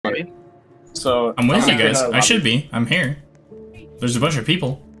lobby? So I'm with you guys. I should be. I'm here. There's a bunch of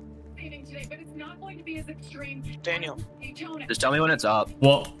people. Daniel. Just tell me when it's up.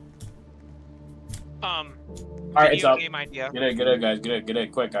 Well, alright, it's up. Game idea. Get in, guys. Get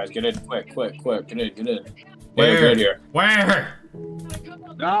in, quick, guys. Get in, quick. Get in. where? Get in here. Where?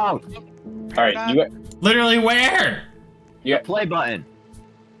 No! Alright, you got. Literally where? You got. Play button.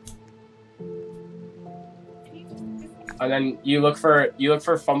 And then you look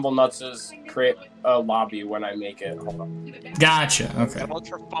for Fumble Nuts' create a lobby when I make it. Hold on. Gotcha. Okay. Look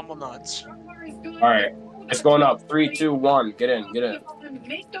for Fumble Nuts. Alright. It's going up. 3, 2, 1. Get in.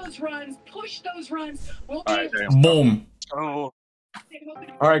 Make those runs, push those runs. We'll Alright. Boom. Oh.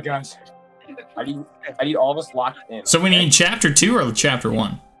 Alright, guys. I need all of us locked in. So we need chapter 2 or chapter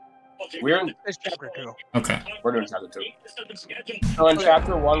 1? We're in. It's chapter 2. Okay. We're doing chapter 2. So in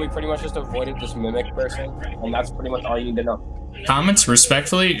chapter 1, we pretty much just avoided this mimic person, and that's pretty much all you need to know. Comments,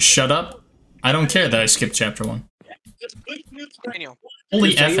 respectfully, shut up. I don't care that I skipped chapter 1. Daniel. Holy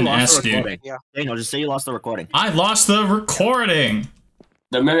Just say F you and lost S, the dude. recording. Yeah. Daniel, just say you lost the recording. I lost the recording.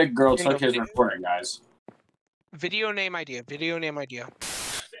 The mimic girl took his recording, guys. Video name idea.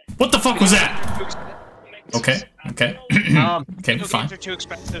 What the fuck was that? Okay. Okay. Okay, Video fine. games are too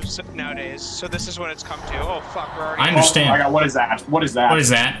expensive nowadays, so this is what it's come to. Oh fuck, we're already. I understand. Oh my god, what is that? What is that? What is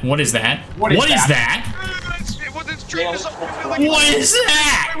that? What is that? What is What is that? that? It's trying to suck my willy. What is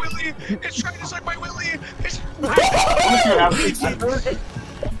that? My willy. It's trying to suck my willy.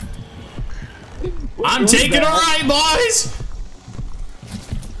 I'm taking a right, boys.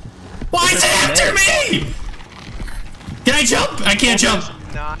 Why is it after me? Can I jump? I can't jump.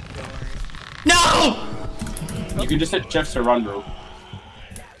 Not No! You can just hit shift to run, bro.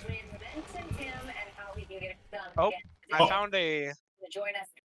 Oh, I found a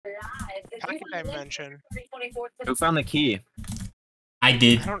packet dimension. Who found the key? I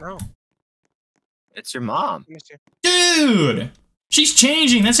did. I don't know. It's your mom. Let me see. Dude! She's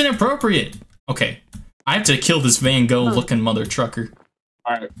changing. That's inappropriate. Okay. I have to kill this Van Gogh looking mother trucker.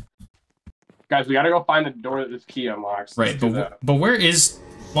 Alright. Guys, we gotta go find the door that this key unlocks. Right, but where is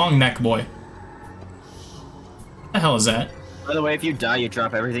Long Neck Boy? What the hell is that? By the way, if you die, you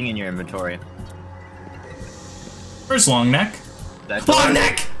drop everything in your inventory. Where's Long Neck? That Long door-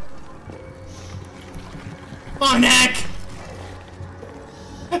 Neck! Long Neck!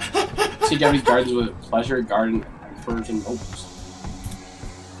 See Gabby's gardens with pleasure, garden, and Persian opals.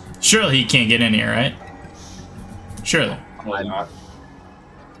 Surely he can't get in here, right? Surely. Probably not.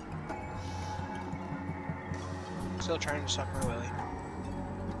 Still trying to suck my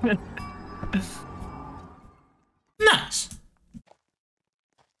willy. Nice.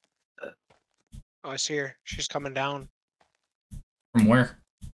 Oh, I see her. She's coming down. From where?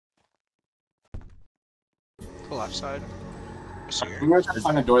 The left side. I see her. We're gonna try to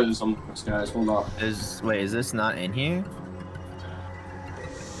find a door that this unlocks, guys. Hold on. Wait, is this not in here?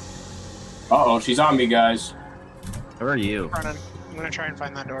 Uh-oh, she's on me, guys. Where are you? Running. I'm gonna try and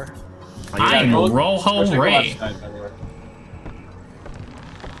find that door. Oh, you I'm gotta go- Rojo Push it Ray. left side, by the way.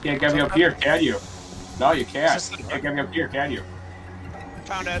 Can't get me up here, can you? No, you can't. Is this the door? Can't get me up here, can you?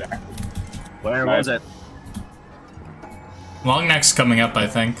 Found it. Where was it? Long Neck's coming up, I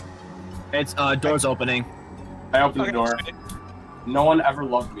think. It's doors opening. I opened the Okay, door. No one ever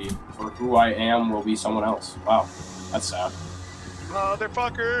loved me. For who I am will be someone else. Wow, that's sad.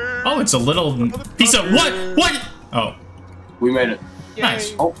 Motherfucker! Oh, it's a little piece of what? What? Oh, We made it. Yay.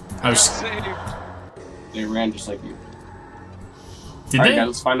 nice. Oh, I was. Saved. they ran just like you. Did Alright, they? guys,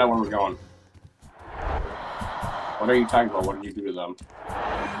 let's find out where we're going. What are you talking about? What did you do to them?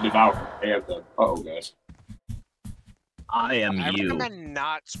 Devour. They have the. Uh-oh, guys. I am I you. recommend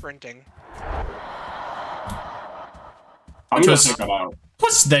not sprinting. I'm Which gonna was- pick them out.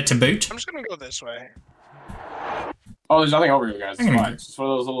 What's that to boot? I'm just gonna go this way. Oh, there's nothing over here, guys. It's I'm gonna fine. It's just one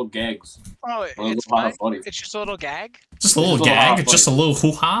of those little gags. Oh, One of those it's little hot fine. buddies. It's just a little gag. Just a little Just a little gag? hot Just a little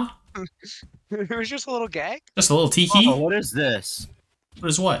hoo-ha? It was just a little gag. Just a little tee-hee? Oh, what is this? What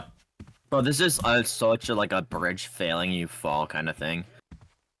is what? Bro, this is such a, like a bridge failing, you fall kind of thing.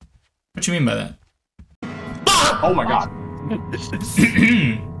 What you mean by that? Oh my god.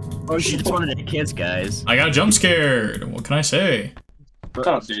 Oh, she just wanted to kiss, guys. I got jump scared. What can I say? Shut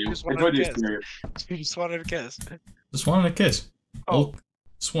up, Dave. Just wanted Enjoy to the kiss. experience. You just wanted a kiss. Just wanted a kiss. Oh.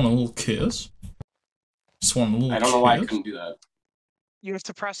 Just want a little kiss. Just want a little I don't know why I kiss. couldn't do that. You have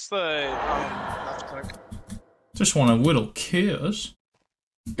to press the left click. Just want a little kiss.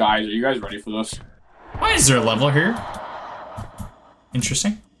 Guys, are you guys ready for this? Why is there a level here?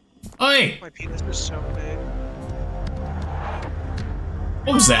 Interesting. Oi! My penis is so big.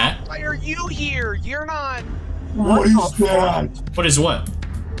 What was that? Why are you here? You're not. What is that? What is what?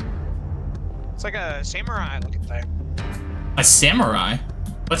 It's like a samurai looking thing. A samurai?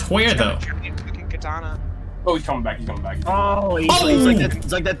 But where though? Fucking katana. Oh, he's coming back. He's coming back. Oh,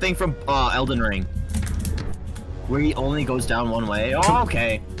 it's like that thing from Elden Ring, where he only goes down one way. Oh,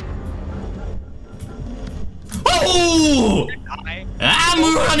 okay. Oh!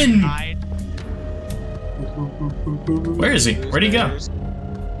 I'm running. Where is he? Where'd he go?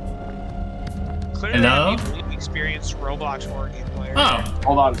 Clearly, Hello? I'm experienced Roblox horror game player. Oh,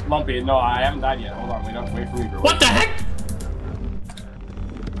 Hold on, Lumpy. No, I haven't died yet. Hold on. Wait for me, bro. what the heck?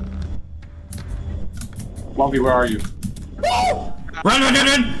 Lumpy, where are you? Run!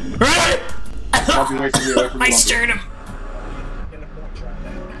 Run! Lumpy, wait for me. Wait for me, I Lumpy. scared him.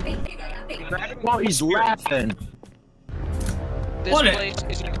 Oh, he's laughing. This What place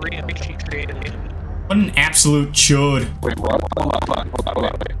isn't real. She created it. What an absolute chode. Wait, what? Hold on.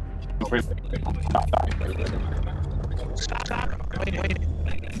 Wait. Stop. Wait.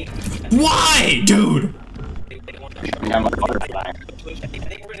 Why, dude? We have a butterfly.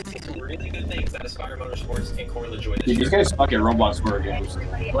 Dude, these guys suck at Roblox horror games.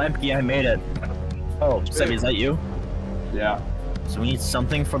 Lampy, I made it. Oh, Sammy, is that you? Yeah. So we need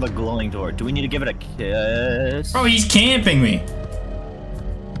something for the glowing door. Do we need to give it a kiss? Bro, he's camping me.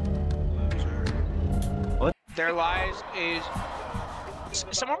 Their lies is.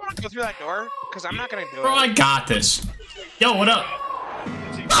 Someone want to go through that door? Because I'm not gonna do Bro, it. I got this. Yo, what up?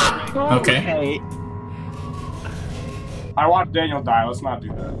 Okay. Hey. I watched Daniel die. Let's not do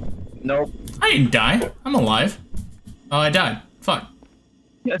that. Nope. I didn't die. I'm alive. Oh, I died. Fuck.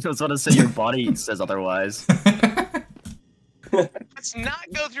 I just want to say your body says otherwise. Let's not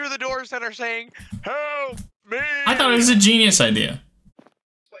go through the doors that are saying, "Help me!" I thought it was a genius idea.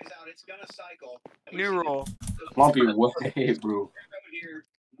 New rule. Lumpy, wait, bro.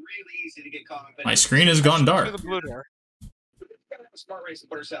 My screen has gone Through dark. the blue door. Smart race to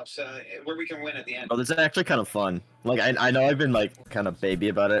put ourselves where we can win at the end. Oh, this is actually kind of fun. Like, I know I've been, like, kind of baby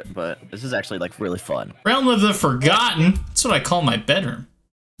about it, but this is actually, like, really fun. Realm of the Forgotten. That's what I call my bedroom.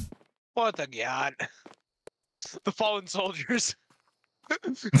 What the god? The fallen soldiers.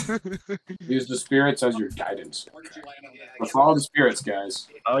 Use the spirits as your guidance. But follow the spirits, guys.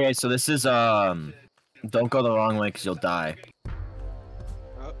 Okay, so this is, don't go the wrong way because you'll die.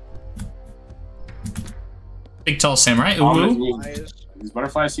 Big tall samurai. Ooh. These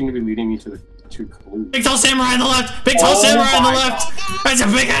butterflies seem to be leading me to the two clues. Big tall samurai on the left. Big tall samurai on the left. That's a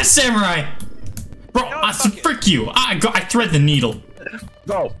big ass samurai. Bro, frick you. I thread the needle.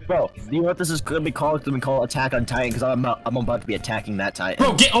 Bro, you know what this is gonna be called? It's gonna be called Attack on Titan because I'm about to be attacking that Titan.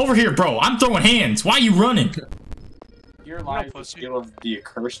 Bro, get over here, bro. I'm throwing hands. Why are you running? Here lies the skill of the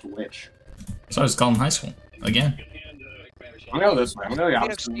accursed witch. So I was calling high school. Again. I'm gonna go this way. I'm gonna go the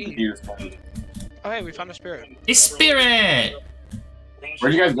opposite way. Oh, hey, we found a spirit. A spirit!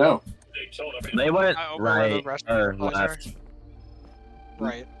 Where'd you guys go? They went Over right, the rest or of the left.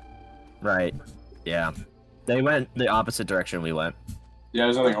 Right. Yeah. They went the opposite direction we went. Yeah,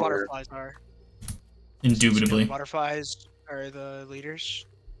 there's The nothing over here. butterflies are. Indubitably. The butterflies are the leaders.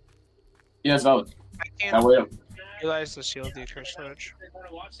 Yeah, it's valid. I That can't way up. realize the seal of the accursed witch.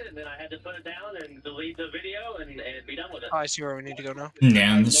 I watched it and then I had to put it down and delete the video and be done with it. Oh, I see where we need to go now.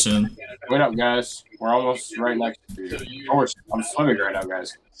 Yeah, I'm just, Wait up, guys. We're almost right next to you. Oh, I'm swimming right now,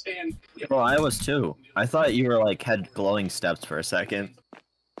 guys. Bro, I was too. I thought you were like had glowing steps for a second.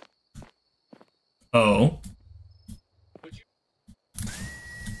 oh.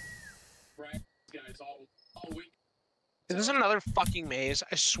 Is this another fucking maze?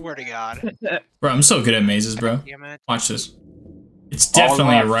 I swear to God. Bro, I'm so good at mazes, bro. Damn it. Watch this. It's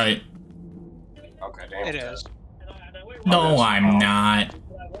definitely a left. right. Okay, damn. It is. No, I'm not.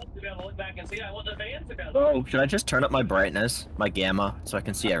 Oh, should I just turn up my brightness, my gamma, so I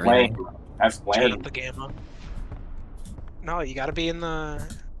can see everything? Lame. That's Turn lame. up the gamma. No, you gotta be in the.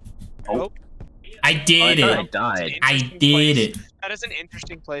 Oh. Nope. I did I it. died. I did it. That is an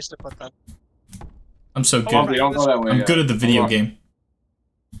interesting place to put that. I'm so Come on, good. don't go that way. I'm good at the video game.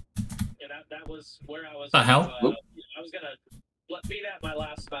 Yeah, that was where I was. The hell? I was gonna be that my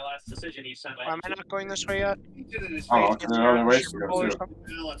last decision each time. Am I not going this way yet? Oh, there's another way to go too.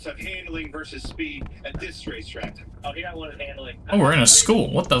 Balance of handling versus speed at this racetrack. Oh, here I wanted handling. Oh, we're in a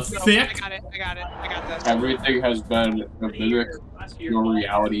school. What the No, I fuck? got it. I got this. Everything has been a mimic your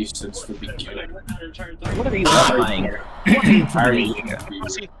reality since the beginning. What are you lying? What are you Tired doing?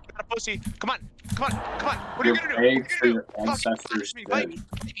 Pussy. Got a pussy. Come on. What are you You're gonna do? praying What are for you your gonna do? ancestors' Bite dead.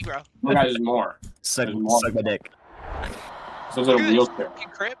 me, bro. You guys more. Suck There's more. my dick. So it's a Look at this wheelchair. fucking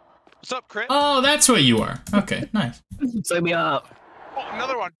Crip. What's up, Crip? Oh, that's what you are. Okay, nice. Suck me up. Oh,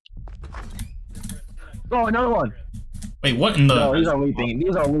 another one. Oh, another one. Wait, what in the? No, these are weeping.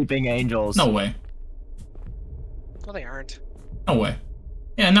 These are weeping angels. No way. No, they aren't. No way.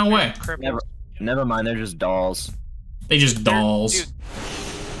 Yeah, no way. Never mind. They're just dolls. They just dolls. Dude,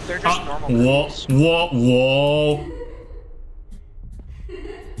 they're just normal. Whoa, cripples. whoa.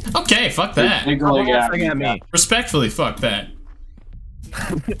 Okay, fuck that. At me. Respectfully, fuck that.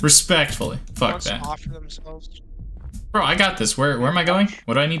 Respectfully, fuck Wants to that. offer themselves. Bro, I got this. Where am I going?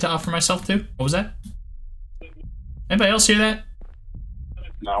 What do I need to offer myself to? What was that? Anybody else hear that?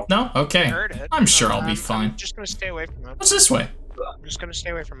 No. No? Okay. I heard it. I'm sure I'll be fine. I'm just gonna stay away from him. What's this way? I'm just gonna stay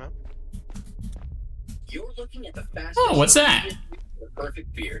away from him. You're looking at the fastest. Oh, what's that? The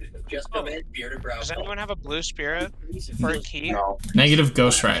perfect beard. Just prevent bearded brow. Does anyone have a blue spirit or a key? No. Negative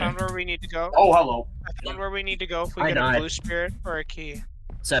Ghost I Rider. found where we need to go. Oh, hello. I found where we need to go if we I get died. a blue spirit or a key.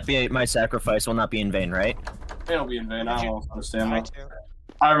 Seppi, my sacrifice will not be in vain, right? It'll be in vain. I don't understand I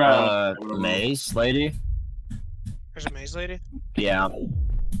that. too. Maze lady? There's a maze lady? Yeah,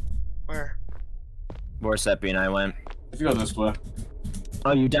 Where? where Seppi and I went. If you go this way.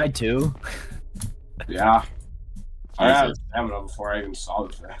 Oh, you died too? Yeah. I had stamina before I even saw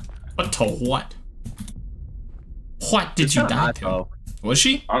this thing. What to what? What did you die to? Oh, Was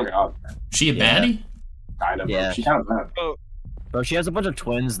she? Oh god. She a Yeah. baddie? Kind of. Yeah. She kind of bad. bro, she has a bunch of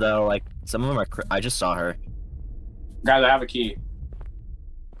twins though. Like some of them are. I just saw her. Guys, I have a key.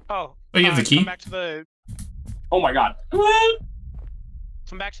 Oh. Oh, you have the key? Come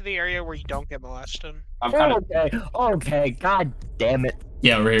back to the area where you don't get molested. I'm kind of. Okay. God damn it.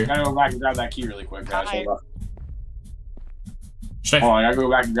 Yeah, right here. Gotta go back and grab that key really quick, guys. Hi. Hold on. Should Hold I, on, I gotta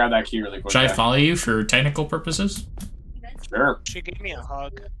go back and grab that key really quick. should I guys. follow you for technical purposes? Sure. She gave me a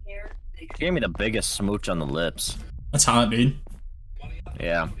hug. She gave me the biggest smooch on the lips. That's hot, dude.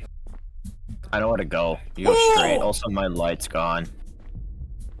 Yeah. I know where to go. You go straight. Also, my light's gone.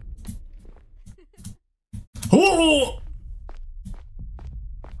 Oh!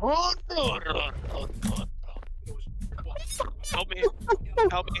 Help me.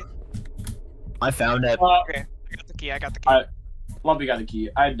 Help me. I found it. Okay. I got the key. Lumpy got the key.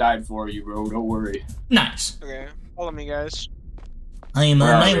 I died for you, bro. Don't worry. Nice. Okay. Follow me, guys. I am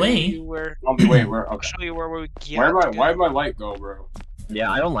Where on are my you? way. Lumpy, wait, where? I'll Okay. show you where we get. Where'd my light go, bro?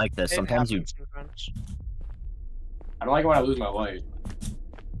 Yeah, I don't like this. It Sometimes you. happens sometimes. I don't like it when I lose my light.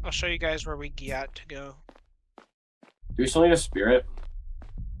 I'll show you guys where we get to go. Do we still need a spirit?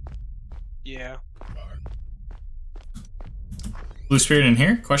 Yeah. Blue spirit in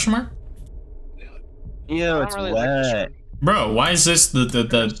here? Question mark? Ew, I don't it's really like this wet. one. Bro, why is this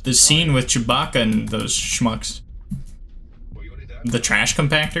the scene with Chewbacca and those schmucks? The trash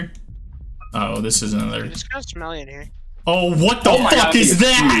compactor? Oh, this is another. It's kind of smelly in here. Oh, what the Oh my fuck God, is it's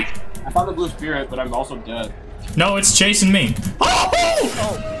that? I found the blue spirit, but I'm also dead. No, it's chasing me. Oh!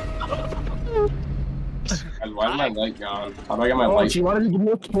 And why is my light gone? How do I get my Oh, light? she wanted to give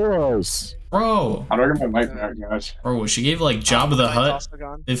me a kiss. Bro, How do I get my light back, guys? bro, she gave like Jabba the Light's Hutt also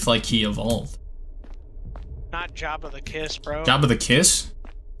gone. if like he evolved. Not Jabba the Kiss, bro. Jabba the Kiss?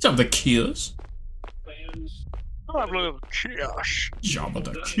 Jabba the Kiss? Oh, I blew a kiss. Jabba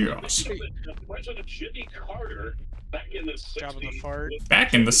the Kiss. President Jimmy Carter back in the 60s. Jabba the fart.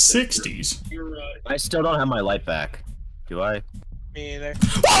 Back in the 60s. I still don't have my light back. Do I? Me either.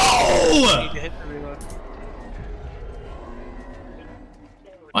 Oh! Need to hit the reload.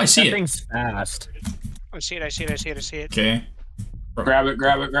 I see That it. thing's fast. I see it. Okay. Grab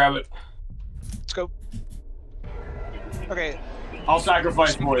it. Let's go. Okay, I'll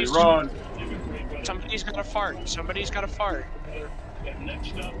sacrifice for you. Run. somebody's got a fart.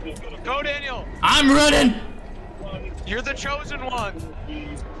 Go, Daniel! I'm running! You're the chosen one!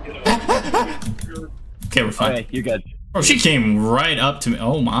 Okay, we're fine. Okay, you're good. Bro, she came right up to me.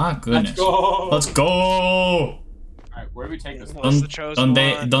 Oh my goodness. Let's go. Let's go! Alright, where do we take this? What's the chosen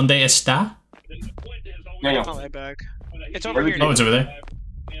one? Donde está? Daniel. My light back. It's over here. Oh, it's over there.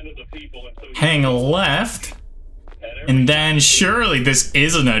 Hang left. And then surely this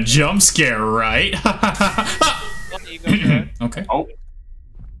isn't a jump scare, right? You go for it. Okay. Oh.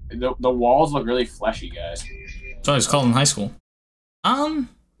 The walls look really fleshy, guys. So I was called in high school.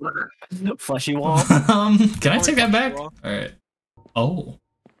 Fleshy wall. Can I take that back? Alright. Oh.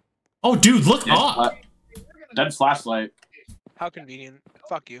 Oh, dude, look up! Dead flashlight. How convenient.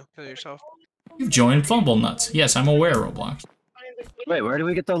 Fuck you. Kill yourself. You've joined Fumble Nuts. Yes, I'm aware, Roblox. Wait, where do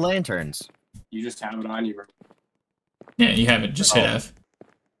we get the lanterns? You just have it on you, bro. Yeah, you have it. Just hit F.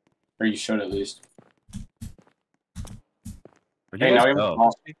 Or you should at least. Where'd you Hey, now guys we, have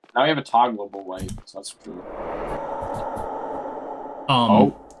go? now we have a toggleable light, so that's cool.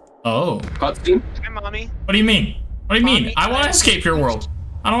 Oh. Cutscene? Hi, mommy. What do you mean? What do you mean? Mommy, I want to escape your world.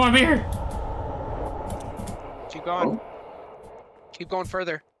 I don't want to be here. Keep going. Keep going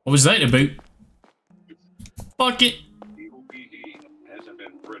further. What was that about? Fuck it. Hasn't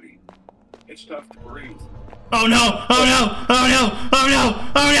been pretty. It's tough to breathe. Oh no! Oh no! Oh no! Oh no!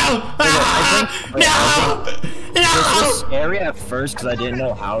 Oh no! Ah! No! This was No! scary at first because I didn't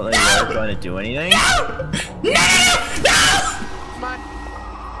know how they were going to do anything. No! No! Come on.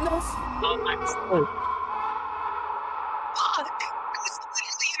 Oh, I'm so... Fuck! I was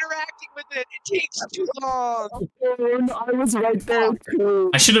literally interacting with it. It takes too long. I was right there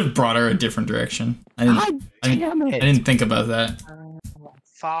too. I should have brought her a different direction. God damn it. I didn't think about that.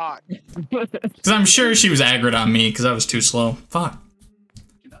 Fuck. Because I'm sure she was aggroed on me because I was too slow. Fuck.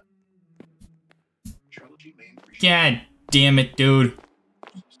 God damn it, dude.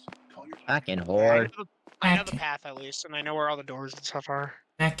 Fucking whore. I know the path at least, and I know where all the doors and stuff are.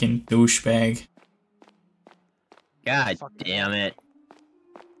 Fucking douchebag. God damn it.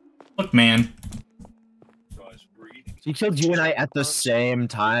 Look, man. She killed you and I at the same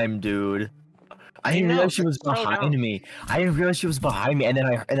time, dude. I didn't realize she was behind me. I didn't realize she was behind me, and then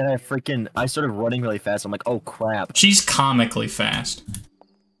I started running really fast. I'm like, oh crap. She's comically fast.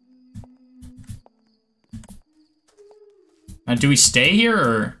 Now, do we stay here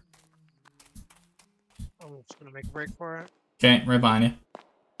or? I'm just gonna make a break for it. Okay, right behind you.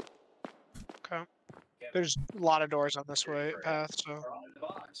 Okay. There's a lot of doors on this way path, so.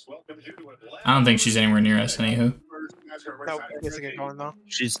 I don't think she's anywhere near us, anywho. Nope, I guess I get going though.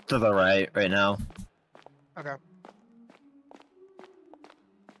 She's to the right now. Okay.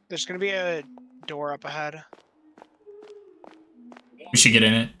 There's gonna be a door up ahead. We should get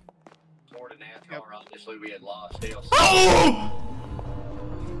in it. Yep. Oh!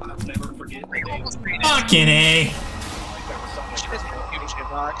 I'll never forget the day. Fucking A. She doesn't have a huge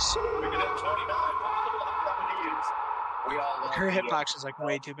hitbox. We could have 29 We all love Her the hitbox is like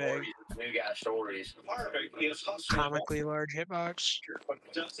way too big. New guy stories. Perfect. Yes, Comically large hitbox.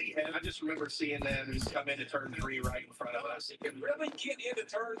 I just remember seeing them come into turn 3 right in front of us. It really get into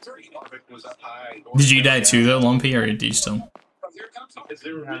turn 3. Marvick was up high. Did you die too, though, Lumpy, or do you still?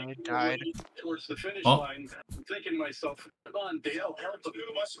 Yeah, I died. Towards the finish Oh. line, I'm thinking to myself, come on, Dale, help the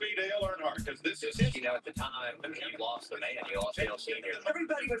who must be Dale Earnhardt, because this is his. At the time, you lost the man, you lost Dale Senior.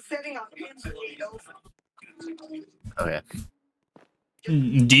 Everybody was setting up instantly over. Okay.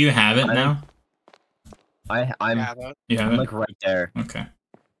 Do you have it now? I'm Yeah, but You have I'm it? like right there. Okay.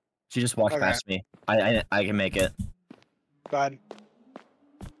 She just walked Okay. past me. I can make it. go ahead.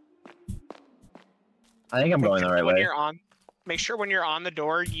 I think I'm going the right when way. you're on, make sure when you're on the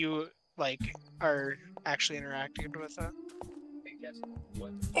door, you like are actually interacting with it.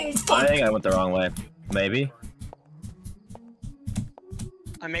 Oh, I think I went the wrong way. Maybe.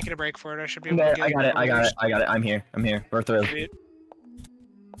 I'm making a break for it. I should be able Okay, to get I got it. I'm here. We're through. Sweet.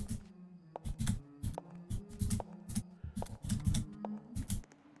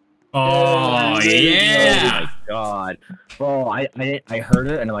 Oh, yeah! Oh my god. Bro, I heard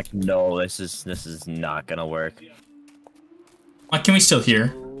it and I'm like, no, this is not gonna work. Why can we still hear?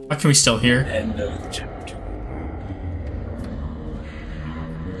 Why can we still hear? End of chapter.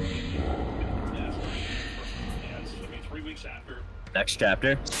 Next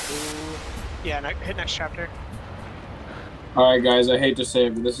chapter. Yeah, hit next chapter. Alright, guys, I hate to say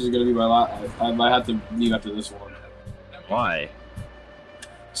it, but this is gonna be my last. I might have to leave after this one. Why?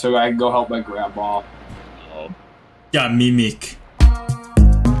 So I can go help my grandma. Oh. Yeah, mimic.